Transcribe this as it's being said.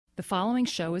The following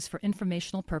show is for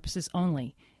informational purposes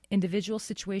only. Individual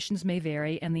situations may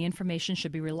vary, and the information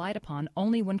should be relied upon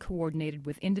only when coordinated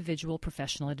with individual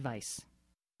professional advice.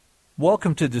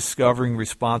 Welcome to Discovering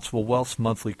Responsible Wealth's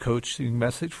monthly coaching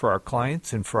message for our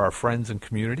clients and for our friends and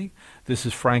community. This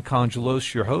is Frank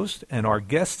Angelos, your host, and our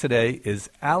guest today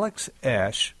is Alex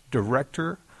Ash,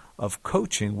 Director of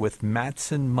Coaching with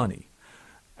Matson Money.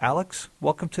 Alex,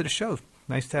 welcome to the show.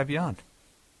 Nice to have you on.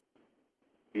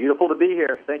 Beautiful to be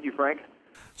here. Thank you, Frank.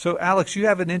 So, Alex, you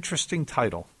have an interesting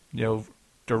title,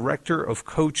 Director of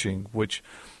Coaching, which,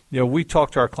 we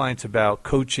talk to our clients about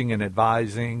coaching and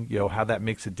advising, how that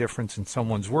makes a difference in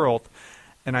someone's world.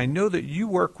 And I know that you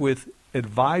work with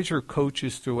advisor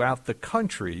coaches throughout the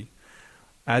country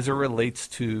as it relates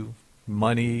to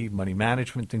money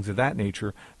management, things of that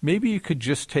nature. Maybe you could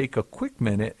just take a quick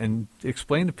minute and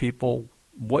explain to people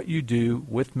what you do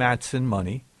with Matson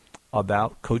Money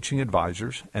about coaching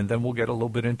advisors, and then we'll get a little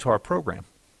bit into our program.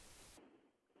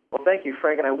 Well, thank you,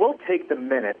 Frank, and I will take the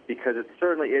minute because it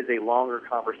certainly is a longer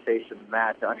conversation than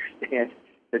that to understand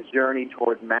the journey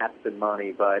towards Matson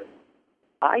Money. But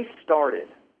I started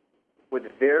with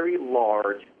very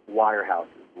large wirehouses,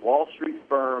 Wall Street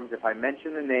firms. If I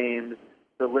mention the names,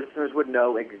 the listeners would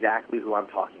know exactly who I'm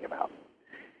talking about.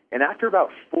 And after about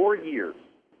 4 years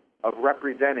of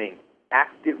representing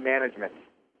active management,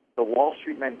 the Wall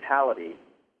Street mentality,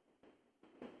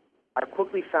 I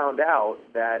quickly found out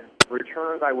that the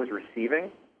returns I was receiving,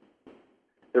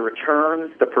 the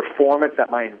performance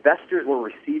that my investors were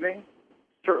receiving,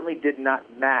 certainly did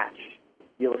not match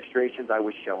the illustrations I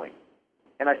was showing.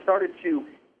 And I started to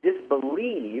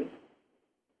disbelieve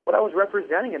what I was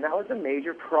representing, and that was a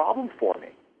major problem for me.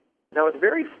 And I was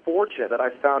very fortunate that I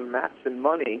found Matson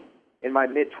Money in my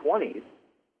mid-20s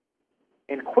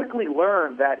and quickly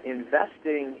learned that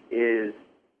investing is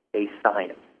a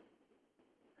science.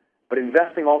 But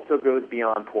investing also goes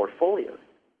beyond portfolios.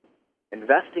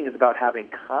 Investing is about having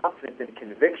confidence and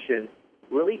conviction,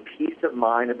 really peace of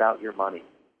mind about your money.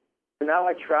 So now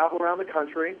I travel around the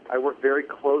country. I work very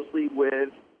closely with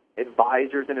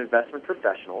advisors and investment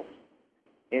professionals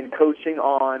in coaching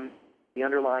on the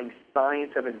underlying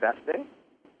science of investing,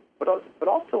 but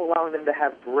also allowing them to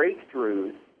have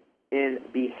breakthroughs in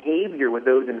behavior with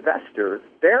those investors,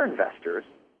 their investors,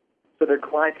 so their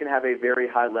clients can have a very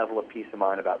high level of peace of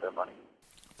mind about their money.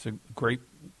 It's a great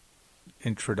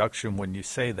introduction when you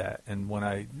say that. And when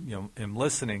I am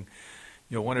listening,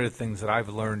 one of the things that I've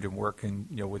learned in working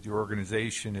with your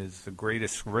organization is the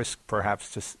greatest risk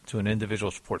perhaps to an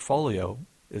individual's portfolio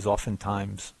is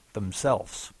oftentimes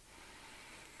themselves.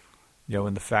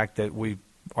 And the fact that we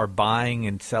are buying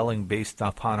and selling based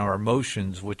upon our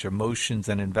emotions, which emotions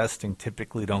and investing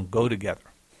typically don't go together.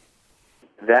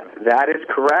 That is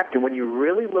correct. And when you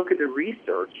really look at the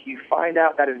research, you find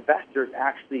out that investors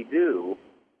actually do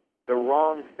the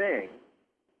wrong thing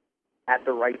at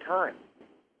the right time.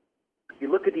 If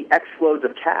you look at the exflows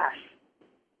of cash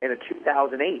in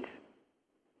 2008,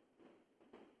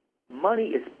 money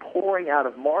is pouring out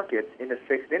of markets into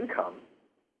fixed income.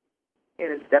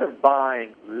 And instead of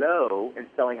buying low and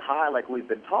selling high like we've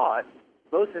been taught,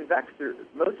 most investors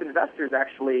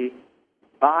actually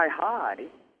buy high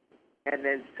and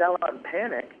then sell out in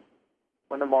panic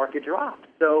when the market drops.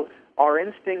 So our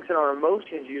instincts and our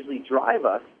emotions usually drive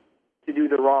us to do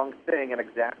the wrong thing at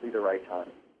exactly the right time.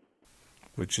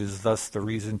 Which is thus the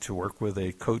reason to work with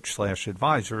a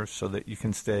coach/advisor so that you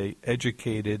can stay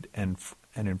educated and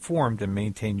informed and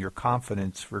maintain your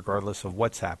confidence regardless of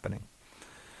what's happening.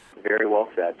 Very well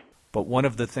said. But one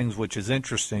of the things which is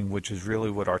interesting, which is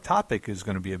really what our topic is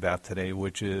going to be about today,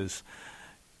 which is,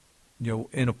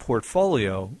 in a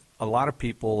portfolio, a lot of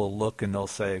people will look and they'll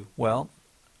say, well,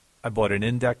 I bought an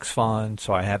index fund,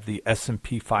 so I have the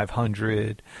S&P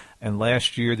 500, and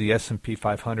last year the S&P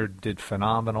 500 did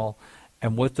phenomenal.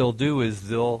 And what they'll do is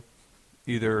they'll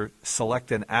either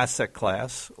select an asset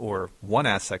class or one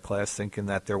asset class thinking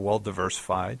that they're well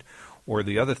diversified, or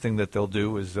the other thing that they'll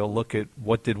do is they'll look at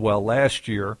what did well last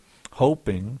year,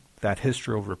 hoping that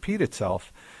history will repeat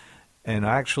itself. And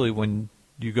actually, when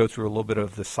you go through a little bit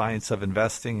of the science of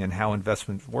investing and how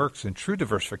investment works and true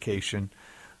diversification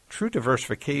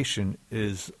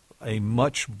is a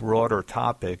much broader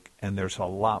topic, and there's a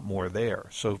lot more there.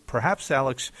 So perhaps,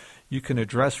 Alex, you can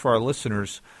address for our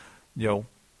listeners,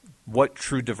 what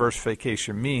true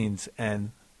diversification means,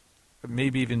 and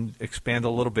maybe even expand a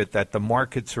little bit that the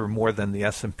markets are more than the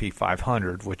S&P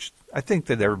 500, which I think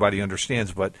that everybody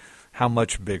understands, but how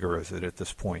much bigger is it at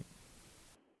this point?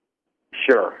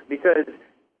 Sure, because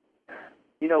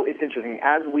it's interesting.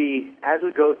 As we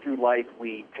go through life,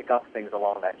 we pick up things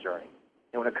along that journey.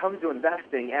 And when it comes to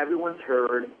investing, everyone's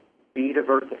heard Be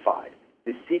diversified.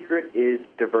 The secret is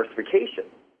diversification.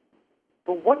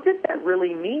 But what does that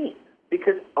really mean?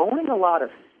 Because owning a lot of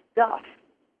stuff,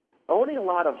 owning a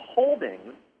lot of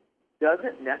holdings,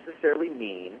 doesn't necessarily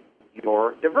mean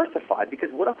you're diversified. Because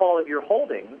what if all of your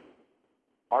holdings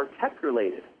are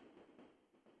tech-related?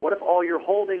 What if all your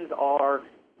holdings are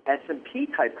S&P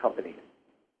type companies,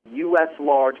 U.S.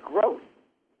 large growth?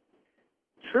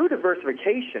 True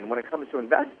diversification when it comes to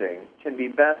investing can be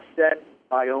best set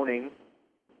by owning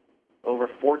over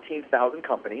 14,000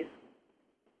 companies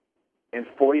in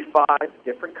 45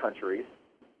 different countries,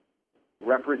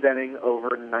 representing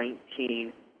over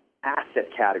 19 asset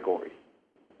categories.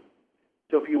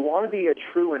 So if you want to be a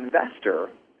true investor,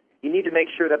 you need to make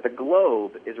sure that the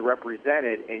globe is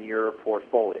represented in your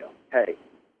portfolio. Hey,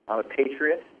 I'm a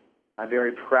patriot. I'm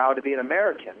very proud to be an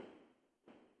American.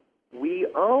 We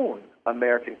own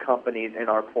American companies in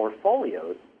our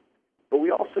portfolios, but we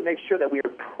also make sure that we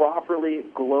are properly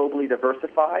globally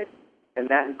diversified, and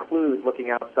that includes looking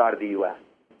outside of the U.S.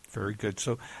 Very good.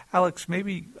 So, Alex,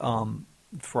 maybe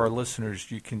for our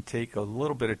listeners, you can take a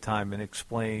little bit of time and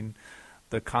explain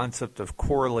the concept of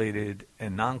correlated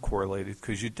and non-correlated,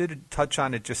 because you did touch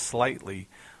on it just slightly,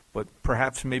 but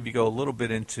perhaps maybe go a little bit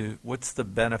into what's the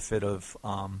benefit of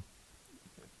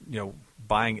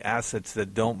buying assets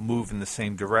that don't move in the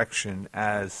same direction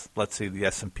as, let's say, the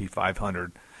S&P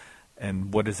 500,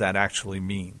 and what does that actually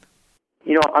mean?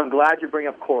 I'm glad you bring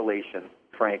up correlation,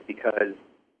 Frank, because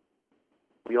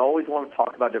we always want to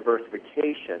talk about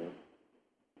diversification,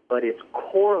 but it's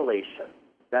correlation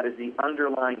that is the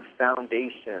underlying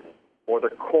foundation or the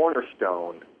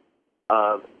cornerstone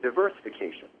of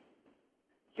diversification.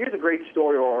 Here's a great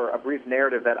story or a brief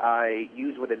narrative that I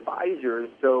use with advisors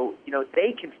so,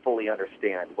 they can fully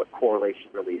understand what correlation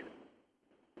really is.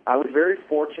 I was very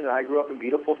fortunate. I grew up in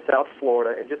beautiful South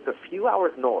Florida, and just a few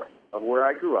hours north of where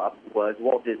I grew up was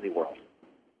Walt Disney World.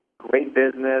 Great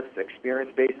business,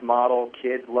 experience-based model.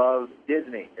 Kids love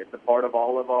Disney. It's a part of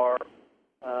all of our,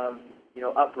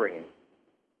 upbringing.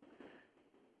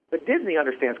 But Disney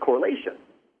understands correlation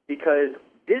because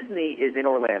Disney is in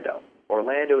Orlando.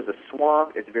 Orlando is a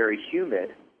swamp. It's very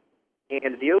humid.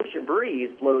 And the ocean breeze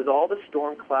blows all the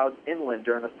storm clouds inland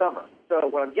during the summer. So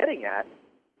what I'm getting at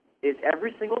is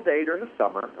every single day during the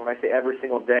summer, and when I say every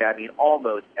single day, I mean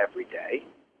almost every day,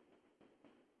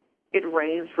 it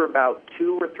rains for about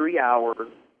 2 or 3 hours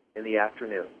in the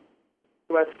afternoon.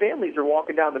 So as families are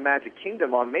walking down the Magic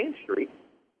Kingdom on Main Street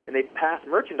and they pass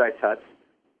merchandise huts,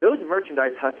 those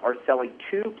merchandise huts are selling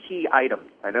 2 key items.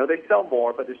 I know they sell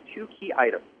more, but there's 2 key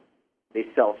items. They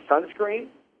sell sunscreen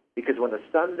because when the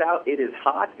sun's out, it is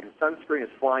hot and sunscreen is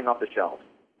flying off the shelves.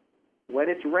 When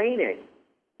it's raining,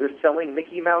 they're selling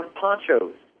Mickey Mouse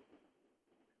ponchos.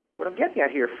 What I'm getting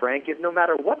at here, Frank, is no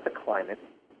matter what the climate,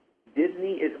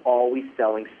 Disney is always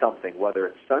selling something, whether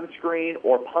it's sunscreen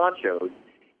or ponchos,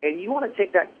 and you want to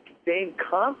take that same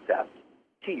concept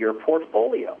to your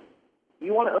portfolio.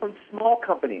 You want to own small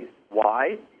companies.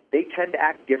 Why? They tend to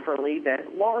act differently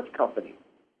than large companies.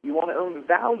 You want to own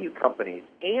value companies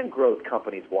and growth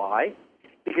companies. Why?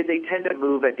 Because they tend to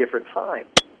move at different times.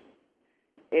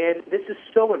 And this is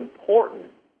so important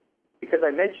because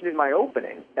I mentioned in my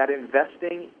opening that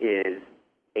investing is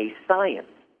a science.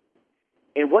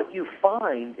 And what you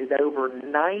find is that over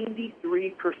 93%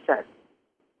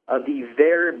 of the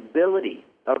variability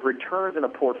of returns in a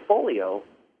portfolio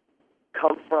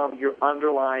come from your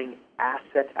underlying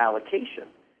asset allocation.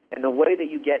 And the way that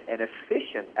you get an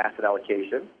efficient asset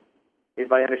allocation is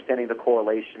by understanding the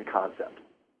correlation concept.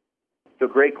 So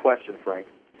great question, Frank.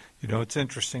 What's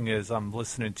interesting is I'm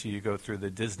listening to you go through the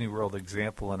Disney World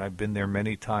example, and I've been there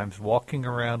many times walking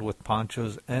around with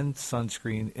ponchos and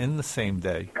sunscreen in the same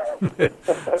day.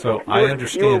 So I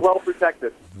understand. You were well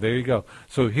protected. There you go.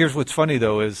 So here's what's funny,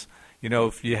 though, is,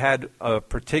 if you had a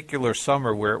particular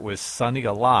summer where it was sunny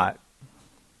a lot,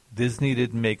 Disney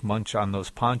didn't make much on those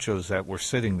ponchos that were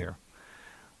sitting there.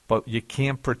 But you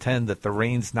can't pretend that the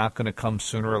rain's not going to come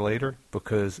sooner or later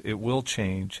because it will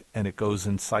change and it goes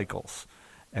in cycles.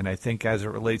 And I think as it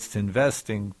relates to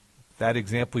investing, that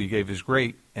example you gave is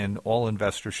great, and all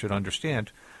investors should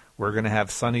understand we're going to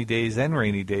have sunny days and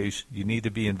rainy days. You need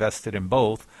to be invested in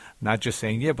both, not just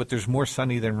saying, yeah, but there's more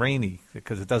sunny than rainy,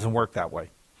 because it doesn't work that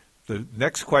way. The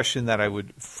next question that I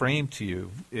would frame to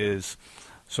you is,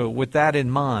 so with that in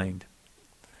mind,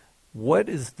 what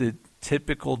is the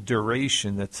typical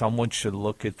duration that someone should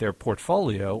look at their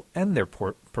portfolio and their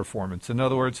performance? In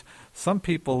other words, some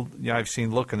people I've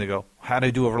seen look and they go, how did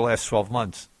I do over the last 12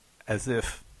 months? As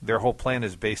if their whole plan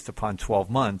is based upon 12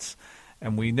 months.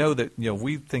 And we know that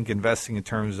we think investing in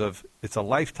terms of it's a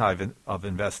lifetime of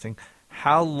investing.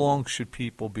 how long should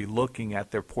people be looking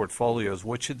at their portfolios?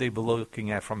 What should they be looking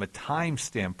at from a time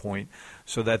standpoint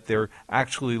so that they're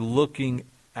actually looking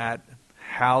at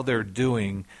how they're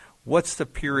doing? What's the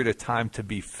period of time to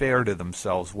be fair to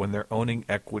themselves when they're owning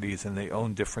equities and they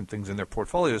own different things in their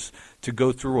portfolios to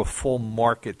go through a full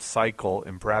market cycle,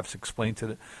 and perhaps explain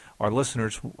to our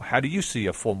listeners, how do you see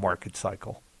a full market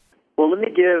cycle? Well, let me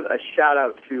give a shout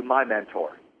out to my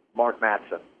mentor, Mark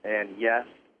Mattson. And yes,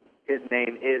 his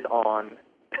name is on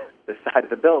the side of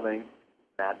the building,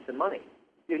 Mattson Money.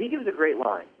 He gives a great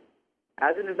line.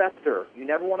 As an investor, you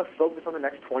never want to focus on the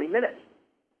next 20 minutes.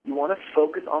 You want to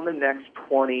focus on the next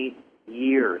 20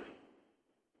 years.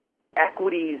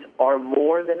 Equities are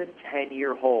more than a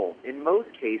 10-year hold. In most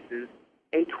cases,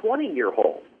 a 20-year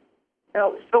hold.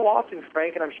 Now, so often,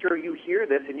 Frank, and I'm sure you hear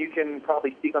this, and you can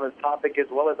probably speak on this topic as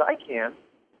well as I can,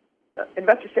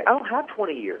 investors say, I don't have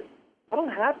 20 years. I don't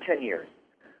have 10 years.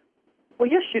 Well,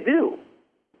 yes, you do.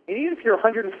 And even if you're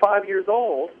 105 years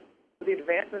old, with the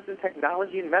advancements in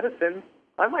technology and medicine,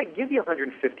 I might give you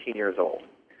 115 years old.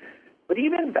 But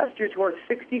even investors who are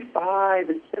 65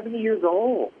 and 70 years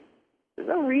old, there's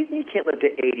no reason you can't live to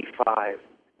 85,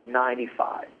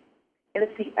 95. And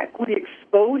it's the equity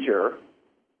exposure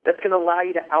that's going to allow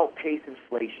you to outpace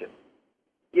inflation,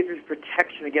 give you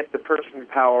protection against the purchasing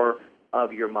power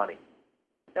of your money.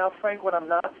 Now, Frank, what I'm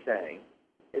not saying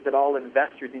is that all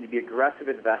investors need to be aggressive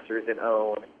investors and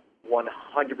own 100%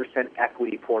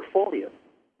 equity portfolios.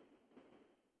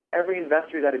 Every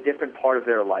investor is at a different part of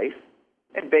their life,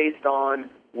 and based on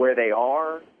where they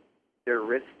are, their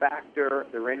risk factor,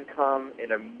 their income,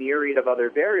 and a myriad of other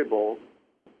variables,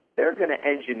 they're going to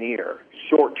engineer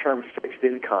short-term fixed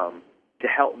income to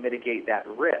help mitigate that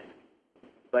risk.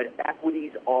 But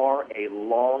equities are a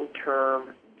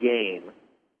long-term game,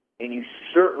 and you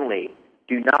certainly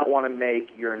do not want to make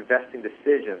your investing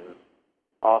decisions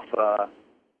off a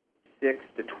 6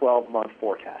 to 12-month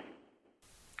forecast.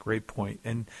 Great point.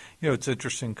 And, it's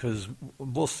interesting because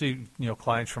we'll see,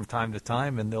 clients from time to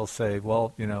time, and they'll say,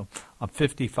 well, I'm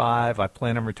 55, I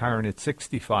plan on retiring at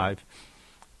 65.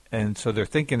 And so they're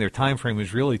thinking their time frame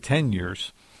is really 10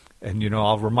 years. And,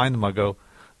 I'll remind them, I go,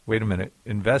 wait a minute,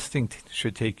 investing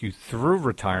should take you through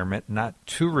retirement, not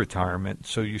to retirement.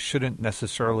 So you shouldn't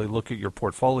necessarily look at your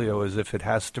portfolio as if it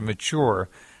has to mature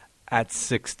at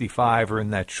 65 or in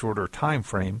that shorter time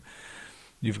frame.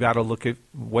 You've got to look at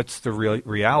what's the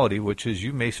reality, which is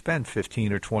you may spend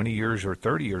 15 or 20 years or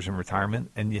 30 years in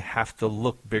retirement, and you have to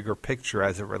look bigger picture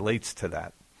as it relates to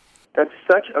that. That's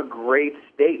such a great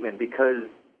statement because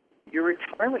your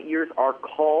retirement years are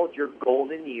called your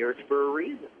golden years for a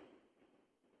reason.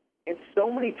 And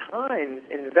so many times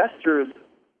investors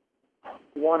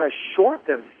want to short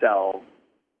themselves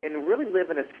and really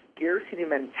live in a scarcity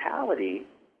mentality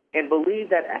and believe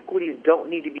that equities don't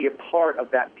need to be a part of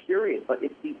that period, but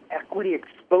it's the equity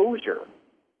exposure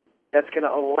that's going to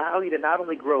allow you to not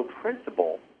only grow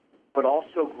principal, but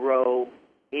also grow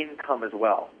income as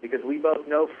well. Because we both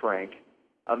know, Frank,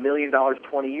 $1 million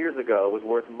 20 years ago was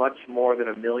worth much more than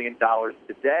 $1 million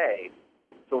today.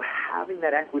 So having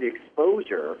that equity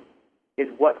exposure is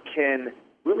what can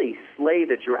really slay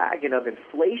the dragon of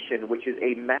inflation, which is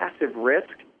a massive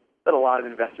risk that a lot of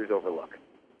investors overlook.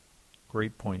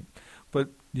 Great point. But,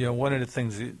 one of the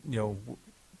things,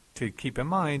 to keep in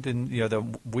mind, and,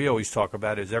 that we always talk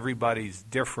about is everybody's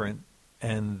different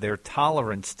and their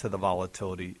tolerance to the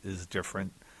volatility is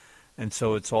different. And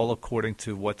so it's all according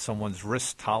to what someone's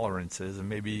risk tolerance is. And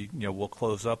maybe, we'll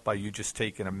close up by you just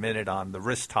taking a minute on the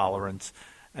risk tolerance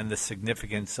and the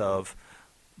significance of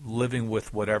living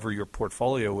with whatever your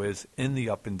portfolio is in the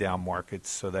up and down markets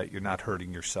so that you're not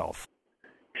hurting yourself.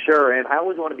 Sure, and I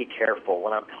always want to be careful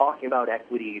when I'm talking about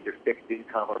equities or fixed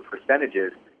income or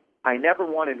percentages. I never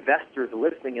want investors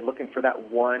listening and looking for that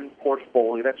one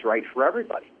portfolio that's right for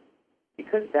everybody,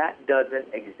 because that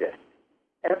doesn't exist.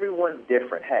 Everyone's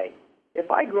different. Hey,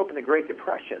 if I grew up in the Great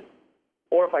Depression,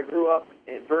 or if I grew up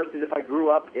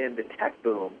in the tech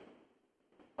boom,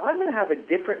 I'm going to have a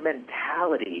different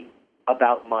mentality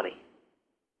about money.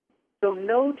 So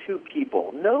no two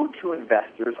people, no two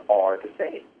investors are the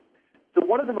same. So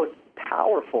one of the most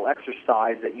powerful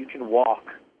exercises that you can walk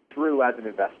through as an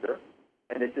investor,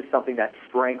 and this is something that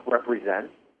Frank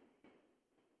represents,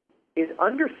 is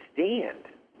understand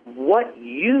what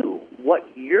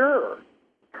your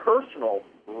personal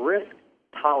risk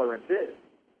tolerance is.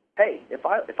 Hey, if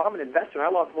I'm an investor and I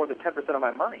lost more than 10% of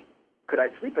my money, could I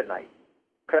sleep at night?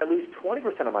 Could I lose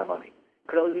 20% of my money?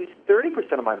 Could I lose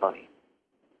 30% of my money?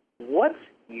 What's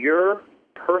your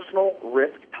personal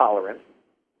risk tolerance?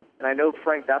 And I know,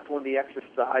 Frank, that's one of the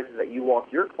exercises that you walk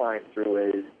your clients through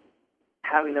is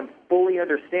having them fully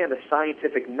understand the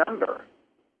scientific number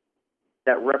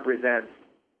that represents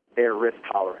their risk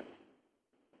tolerance.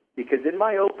 Because in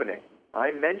my opening,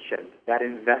 I mentioned that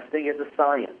investing is a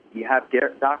science. You have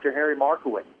Dr. Harry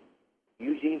Markowitz,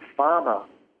 Eugene Fama,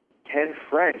 Ken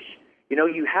French. You know,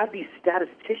 you have these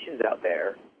statisticians out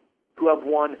there who have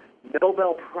won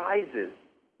Nobel Prizes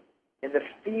in the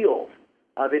field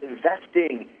of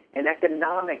investing and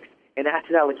economics and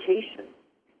asset allocation.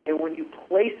 And when you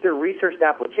place their research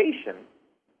application,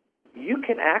 you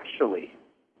can actually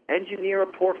engineer a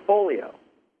portfolio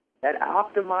that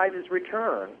optimizes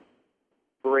return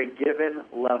for a given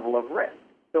level of risk.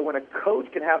 So when a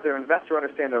coach can have their investor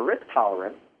understand their risk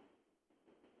tolerance,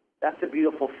 that's a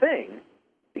beautiful thing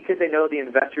because they know the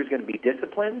investor is going to be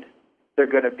disciplined, they're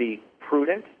going to be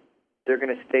prudent, they're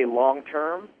going to stay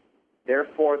long-term,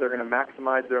 therefore they're going to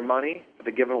maximize their money for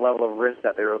the given level of risk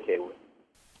that they're okay with.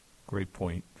 Great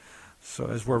point. So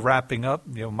as we're wrapping up,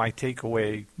 my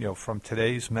takeaway, from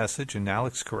today's message, and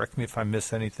Alex, correct me if I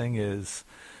miss anything, is,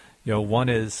 one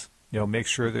is, make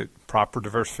sure that proper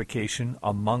diversification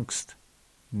amongst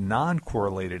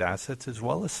non-correlated assets as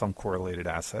well as some correlated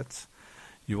assets.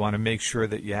 You want to make sure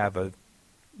that you have a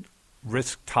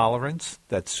risk tolerance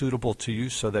that's suitable to you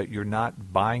so that you're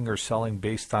not buying or selling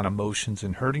based on emotions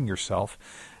and hurting yourself.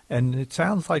 And it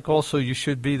sounds like also you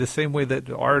should be the same way that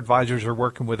our advisors are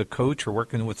working with a coach or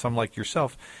working with someone like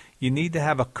yourself. You need to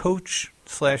have a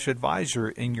coach/advisor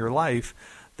in your life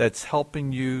that's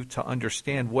helping you to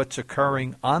understand what's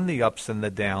occurring on the ups and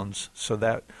the downs so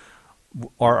that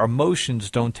our emotions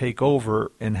don't take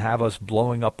over and have us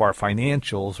blowing up our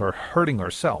financials or hurting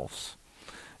ourselves.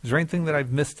 Is there anything that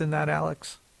I've missed in that,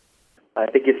 Alex? I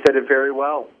think you said it very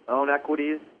well. Own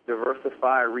equities,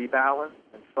 diversify, rebalance,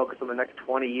 and focus on the next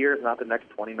 20 years, not the next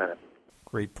 20 minutes.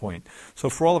 Great point. So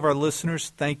for all of our listeners,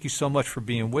 thank you so much for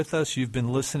being with us. You've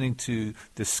been listening to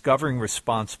Discovering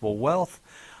Responsible Wealth.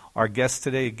 Our guest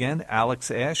today, again,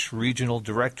 Alex Ash, Regional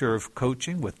Director of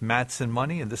Coaching with Matson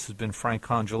Money, and this has been Frank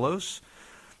Congelos.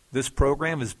 This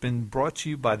program has been brought to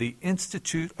you by the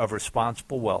Institute of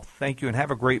Responsible Wealth. Thank you and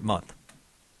have a great month.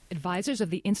 Advisors of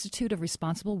the Institute of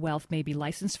Responsible Wealth may be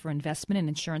licensed for investment and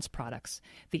insurance products.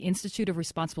 The Institute of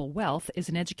Responsible Wealth is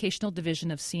an educational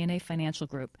division of CNA Financial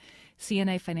Group.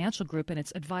 CNA Financial Group and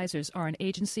its advisors are an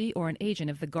agency or an agent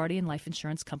of the Guardian Life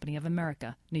Insurance Company of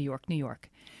America, New York, New York.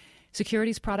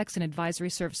 Securities products and advisory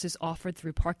services offered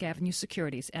through Park Avenue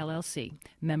Securities, LLC,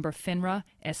 member FINRA,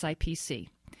 SIPC.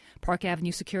 Park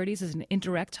Avenue Securities is an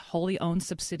indirect, wholly owned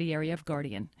subsidiary of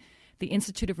Guardian. The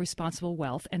Institute of Responsible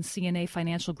Wealth and CNA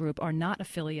Financial Group are not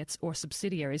affiliates or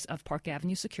subsidiaries of Park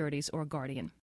Avenue Securities or Guardian.